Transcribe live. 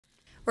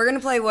We're going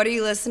to play What Are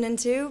You Listening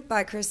To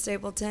by Chris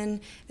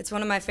Stapleton. It's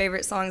one of my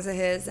favorite songs of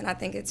his, and I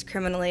think it's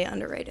criminally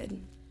underrated.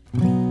 I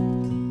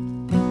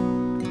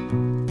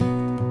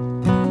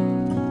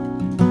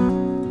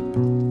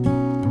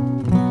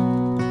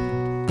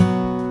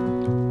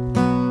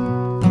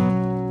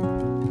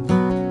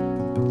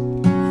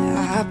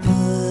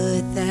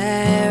put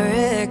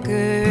that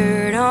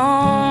record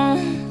on,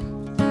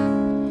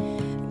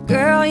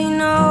 girl, you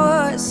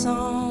know what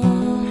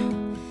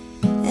song,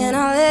 and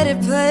I let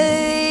it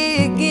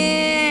play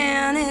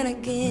again and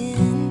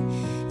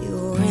again.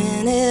 You're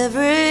in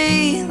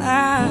every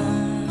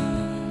line,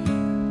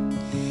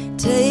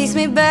 takes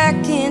me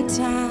back in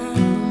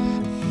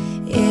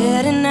time.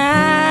 Yeah,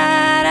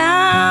 tonight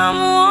I'm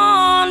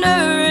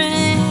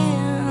wondering,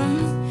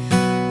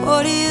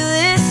 what do you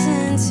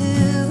listen to?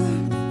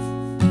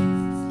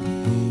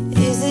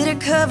 Is it a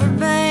cover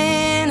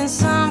band in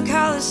some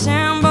college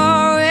sound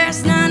bar where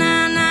it's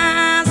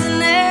 999s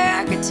and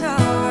their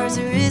guitars,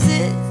 or is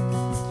it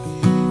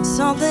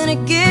something to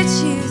get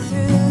you through?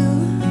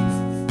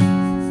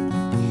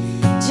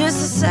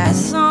 Just a sad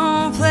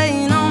song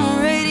playing on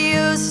the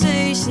radio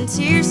station,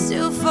 tears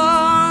still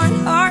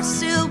falling, heart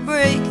still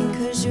breaking,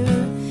 'cause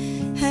you're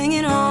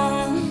hanging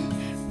on.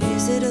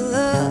 Is it a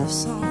love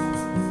song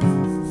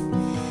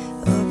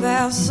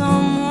about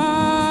someone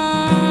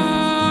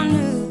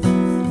new?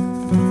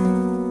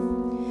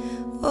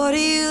 What are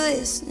you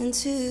listening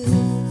to?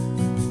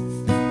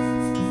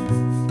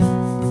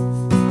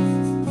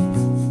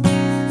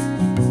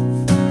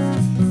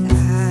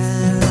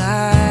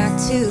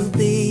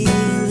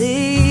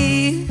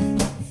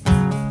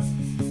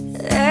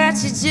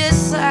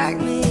 Just like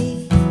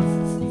me,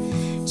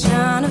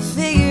 trying to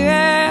figure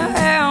out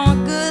how a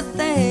good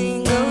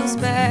thing goes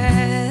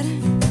bad.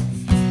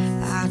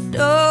 I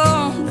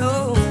don't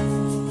know,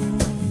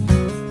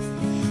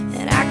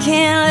 and I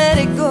can't let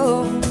it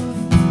go.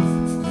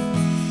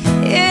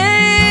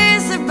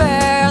 It's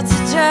about to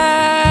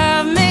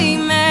drive me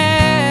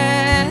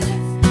mad.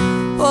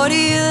 What do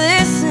you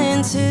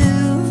listen to?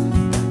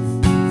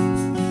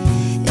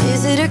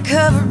 Is it a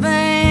cover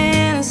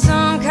band in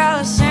some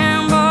college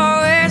sound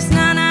bar where it's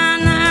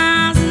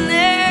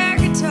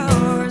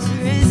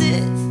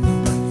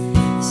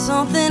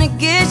something to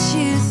get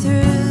you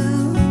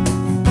through?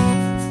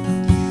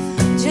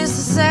 Just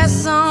a sad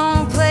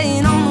song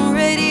playing on the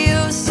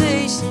radio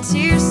station,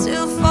 tears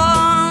still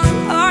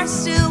falling, heart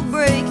still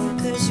breaking,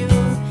 'cause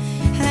you're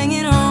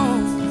hanging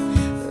on.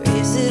 Or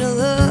is it a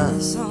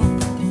love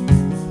song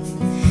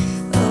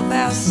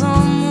about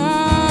someone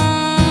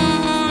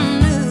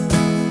new?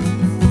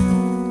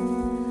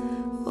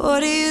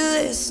 What are you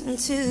listening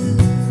to?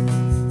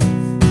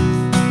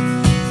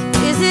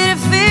 Is it a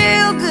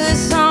feel-good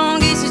song,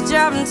 gets you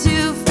driving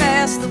too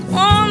fast, the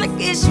one that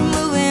gets you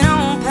moving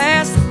on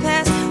past the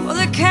past, or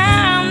the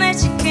kind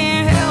that you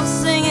can't help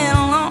singing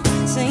along,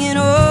 singing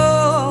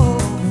oh?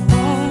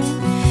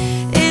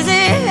 Is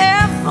it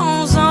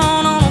headphones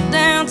on a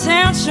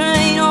downtown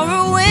train, or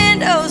a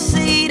window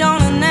seat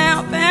on an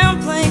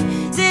outbound plane?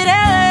 Is it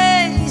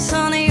LA,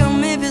 sunny, or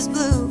Memphis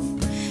blue?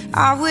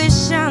 I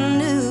wish I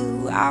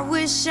knew, I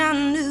wish I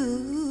knew.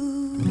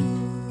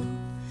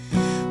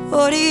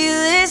 What do you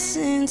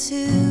listen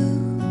to?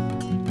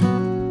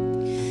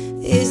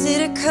 Is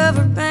it a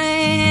cover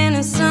band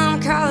in some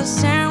college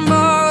sound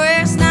bar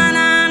where it's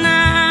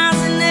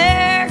 999s and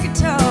their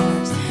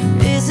guitars?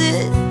 Or is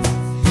it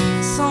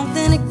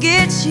something to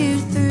get you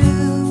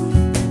through?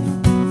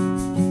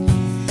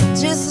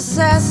 Just a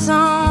sad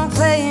song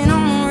playing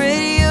on the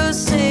radio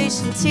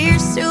station,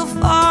 tears still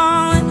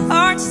falling,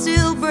 heart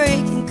still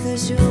breaking,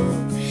 'cause you're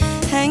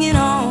hanging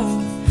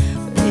on.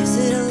 Or is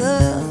it a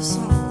love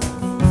song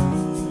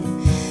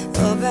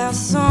about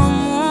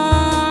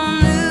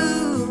someone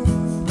new?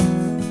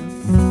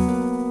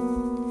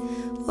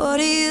 What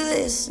do you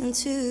listen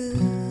to?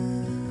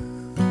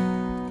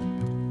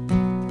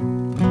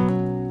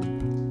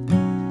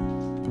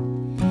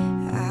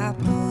 I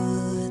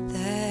put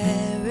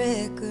that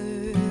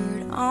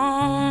record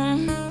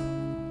on,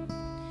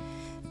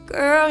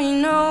 girl, you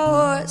know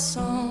what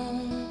song,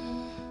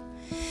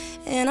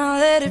 and I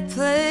let it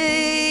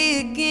play